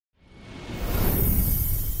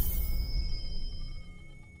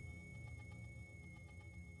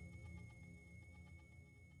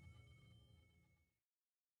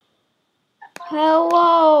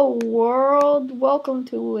Hello world, welcome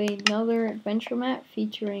to another adventure map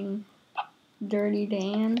featuring Dirty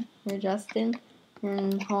Dan or Justin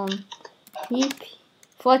and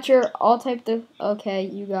Flethcher. I'll type the okay,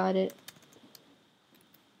 you got it.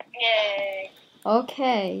 Yay.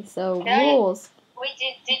 Okay, so Did rules. Wait,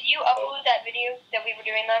 did you upload that video that we were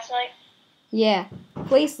doing last night? Yeah.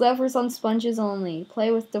 Place levers on sponges only.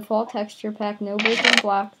 Play with default texture pack, no breaking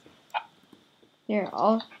blocks. Here,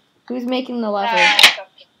 who's making the lever?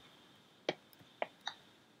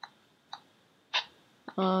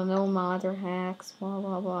 No mods or hacks, blah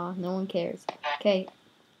blah blah. No one cares. Okay.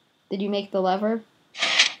 Did you make the lever?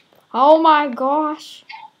 Oh my gosh.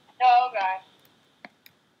 Oh god.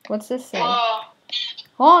 What's this say? Whoa.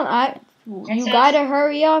 Hold on, you gotta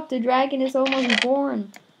hurry up. The dragon is almost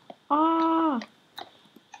born. Ah.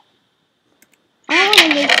 I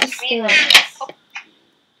wanna make the stairs.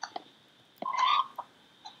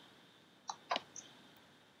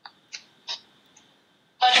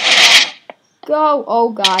 Go.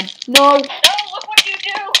 Oh god. No. No, look what you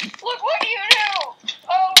do. Look what you do.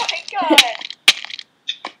 Oh my god.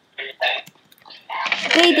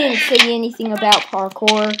 They didn't say anything about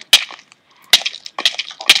parkour.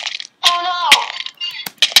 Oh no.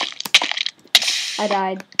 I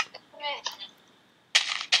died.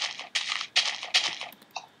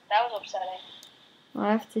 That was upsetting.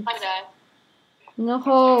 I have to. I died.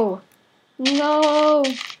 No. No.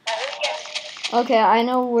 Okay, I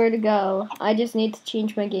know where to go. I just need to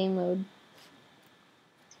change my game mode.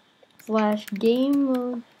 / game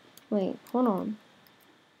mode. Wait, hold on.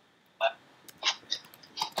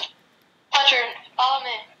 Flethcher, follow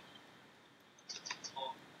me.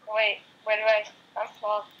 Wait, where do I'm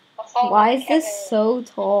following. Why is this so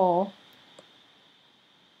tall?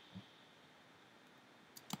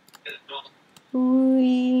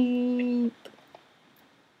 Weep.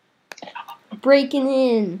 Breaking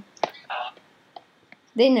in.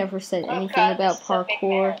 They never said anything about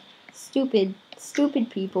parkour. Stupid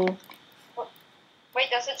people. Wait,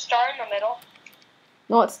 does it start in the middle?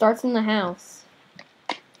 No, it starts in the house.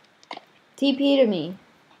 TP to me.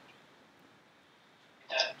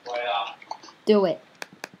 Do it.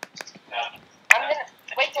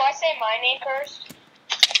 Wait, do I say my name first?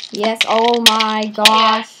 Yes, oh my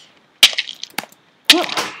gosh.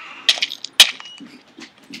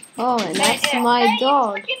 Oh, and that's my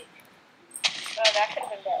dog. Oh, that could have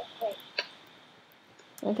been bad. Wait.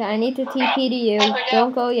 Okay, I need to TP to you.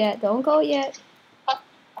 Don't go yet. Don't go yet.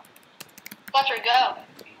 Flethcher, go.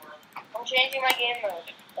 I'm changing my game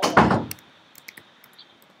mode.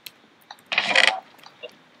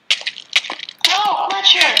 No,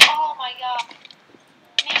 Flethcher! Oh my god.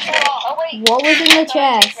 Oh, wait. What was in the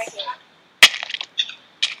chest?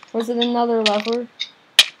 Was it another lever?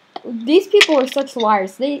 These people are such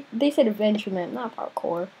liars. They said adventurement, not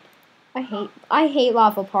parkour. I hate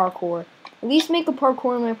lava parkour. At least make a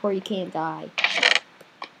parkour map where you can't die.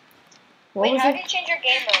 Wait, how do you change your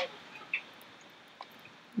game mode?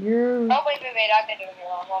 Oh, wait, I've been doing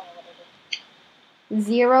it wrong.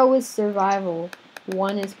 0 is survival.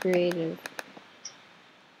 1 is creative.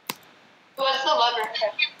 What's the lever?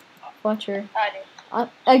 Flethcher. I do.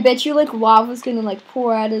 I bet you like lava's gonna like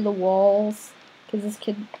pour out of the walls. Cause this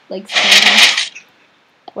kid like screams.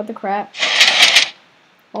 What the crap?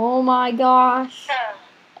 Oh my gosh.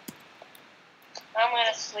 I'm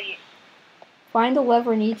gonna sleep. Find a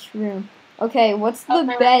lever in each room. Okay, what's the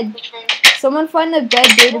bed? Someone find the bed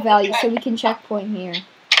data value so we can checkpoint here.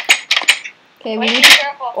 Okay, we need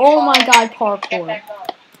to. Oh my god, parkour.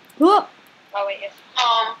 Oh wait, yes.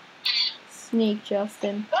 Sneak,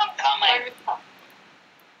 Justin. I'm coming.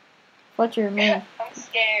 Flethcher, move. I'm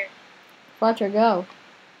scared. Flethcher, go.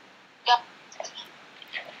 Go.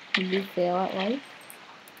 Did you fail at life?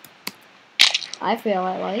 I fail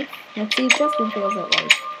at life. Let's see if Justin fails at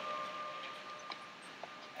life.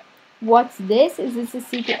 What's this? Is this a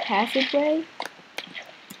secret passageway?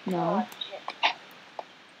 No.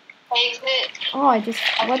 Exit. Oh, I just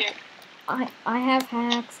what? I have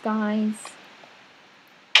hacks, guys.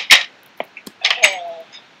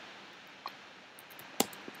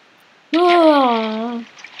 Ah,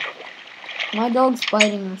 my dog's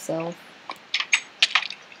biting herself.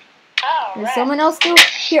 Oh, Does someone else do?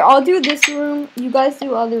 Here, I'll do this room. You guys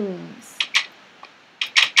do other rooms.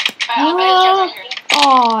 Oh,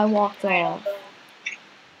 I walked off.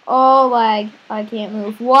 Oh, lag. I can't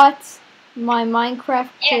move. What? My Minecraft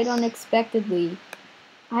quit unexpectedly.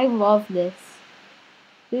 I love this.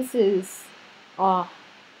 This is... Minecraft,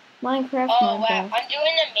 Wow. Minecraft. I'm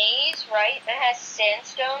doing a maze, right? That has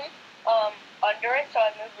sandstone under it, so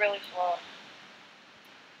I move really slow.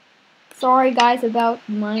 Sorry guys about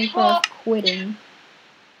Minecraft quitting.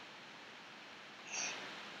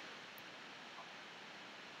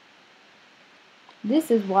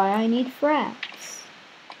 This is why I need fraps.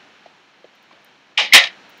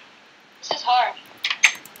 This is hard.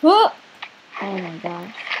 Huh! Oh my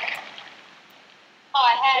gosh. Oh,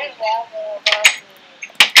 I had it.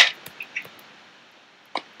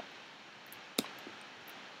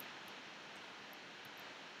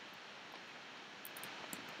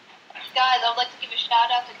 Guys, I would like to give a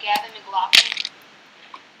shout out to Gavin McLaughlin.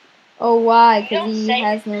 Oh, why? You don't Because he say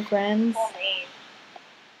has no friends? Full name.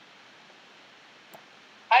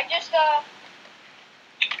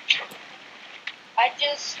 I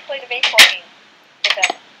just played a baseball game with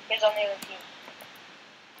him. He's on the other team.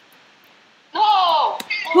 No!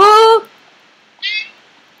 Huh?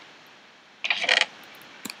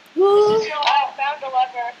 Huh? I found a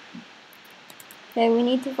lever. Okay, we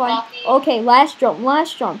need to find... Rocky. Okay, last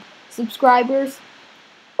jump. Subscribers,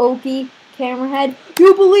 Okie, Camerahead,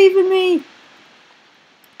 you believe in me!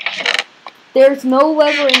 There's no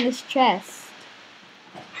lever in this chest.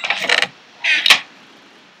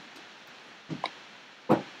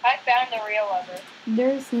 I found the real lever.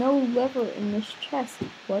 There's no lever in this chest.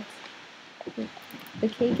 What? The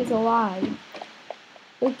cake is a lie.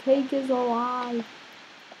 The cake is a lie.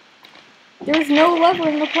 There's no lever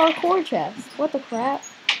in the parkour chest. What the crap?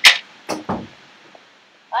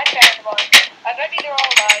 I found one. I bet they're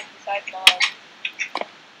all lies besides mine.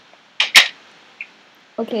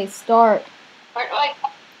 Okay, start. But like,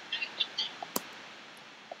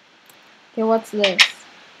 Okay, what's this?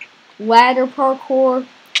 Ladder parkour.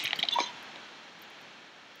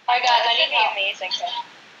 alright guys, I need help. Amazing.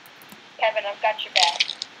 Kevin, I've got your back.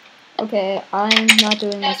 Okay, I'm not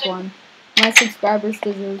doing this one. My subscribers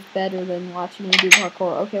deserve better than watching me do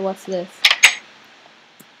parkour. Okay, what's this?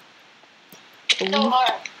 So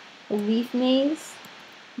hard. A leaf maze?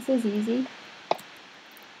 This is easy.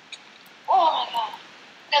 Oh my god.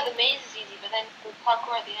 No, the maze is easy, but then the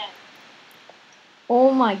parkour at the end.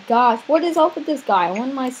 Oh my gosh, what is up with this guy? I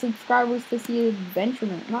want my subscribers to see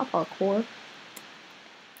adventurement, not parkour.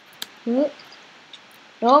 Huh?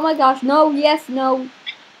 Oh my gosh, no, yes, no.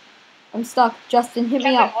 I'm stuck. Justin, hit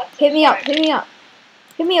me up. Hit me up, hit me up.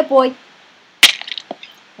 Hit me up, boy.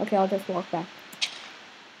 Okay, I'll just walk back.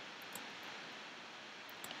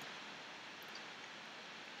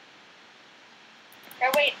 Or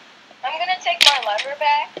wait, I'm gonna take my lever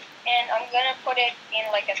back, and I'm gonna put it in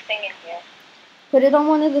like a thing in here. Put it on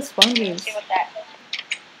one of the Let's sponges. see what that is.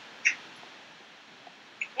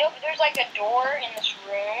 Nope, there's like a door in this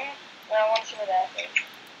room, and I want to see what that is.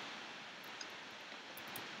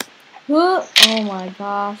 Huh? Oh my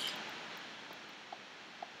gosh.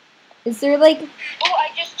 Is there like... Oh, I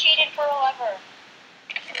just cheated for a lever.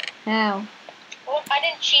 How? Well, I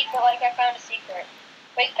didn't cheat, but like I found a secret.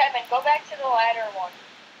 Wait, Kevin, go back to the ladder one.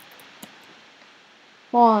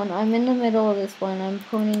 Hold on, I'm in the middle of this one. I'm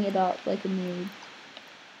ponying it up like a noob.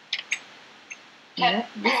 Kevin,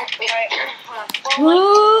 right. Huh?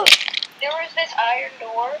 Well, like, there was this iron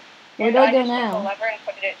door. Where do I go just took now? the lever and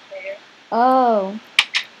put it here. Oh.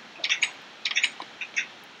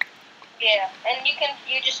 Yeah, and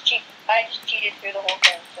you just cheat. I just cheated through the whole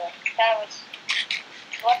thing, so that was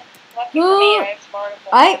lucky for me. I have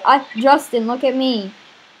smarter. Justin, look at me.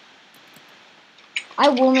 I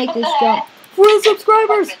will make What this the jump. heck? For the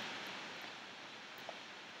subscribers!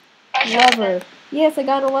 I Lever. Yes, I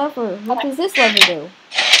got a lever. What does this lever do?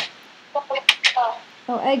 Oh.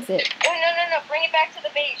 Oh, exit. Oh, no. Bring it back to the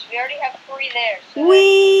base. We already have 3 there. So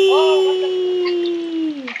Whee!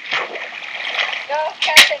 No,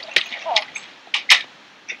 Captain, you suck.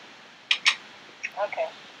 Okay.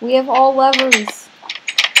 We have all levers.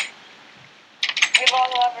 We have all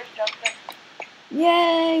the levers, Justin.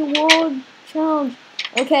 Yay, world challenge.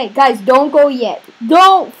 Okay, guys, don't go yet.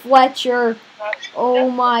 Don't, Flethcher. Oh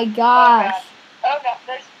my gosh. Oh god,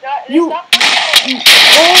 there's not Oh my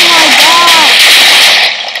gosh.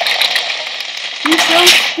 You're so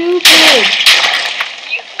stupid.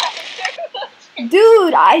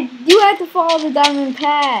 Dude, you had to follow the diamond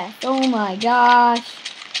path. Oh my gosh.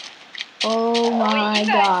 Oh my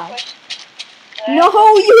gosh. No,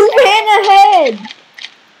 you ran ahead.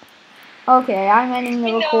 Okay, I'm ending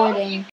the recording.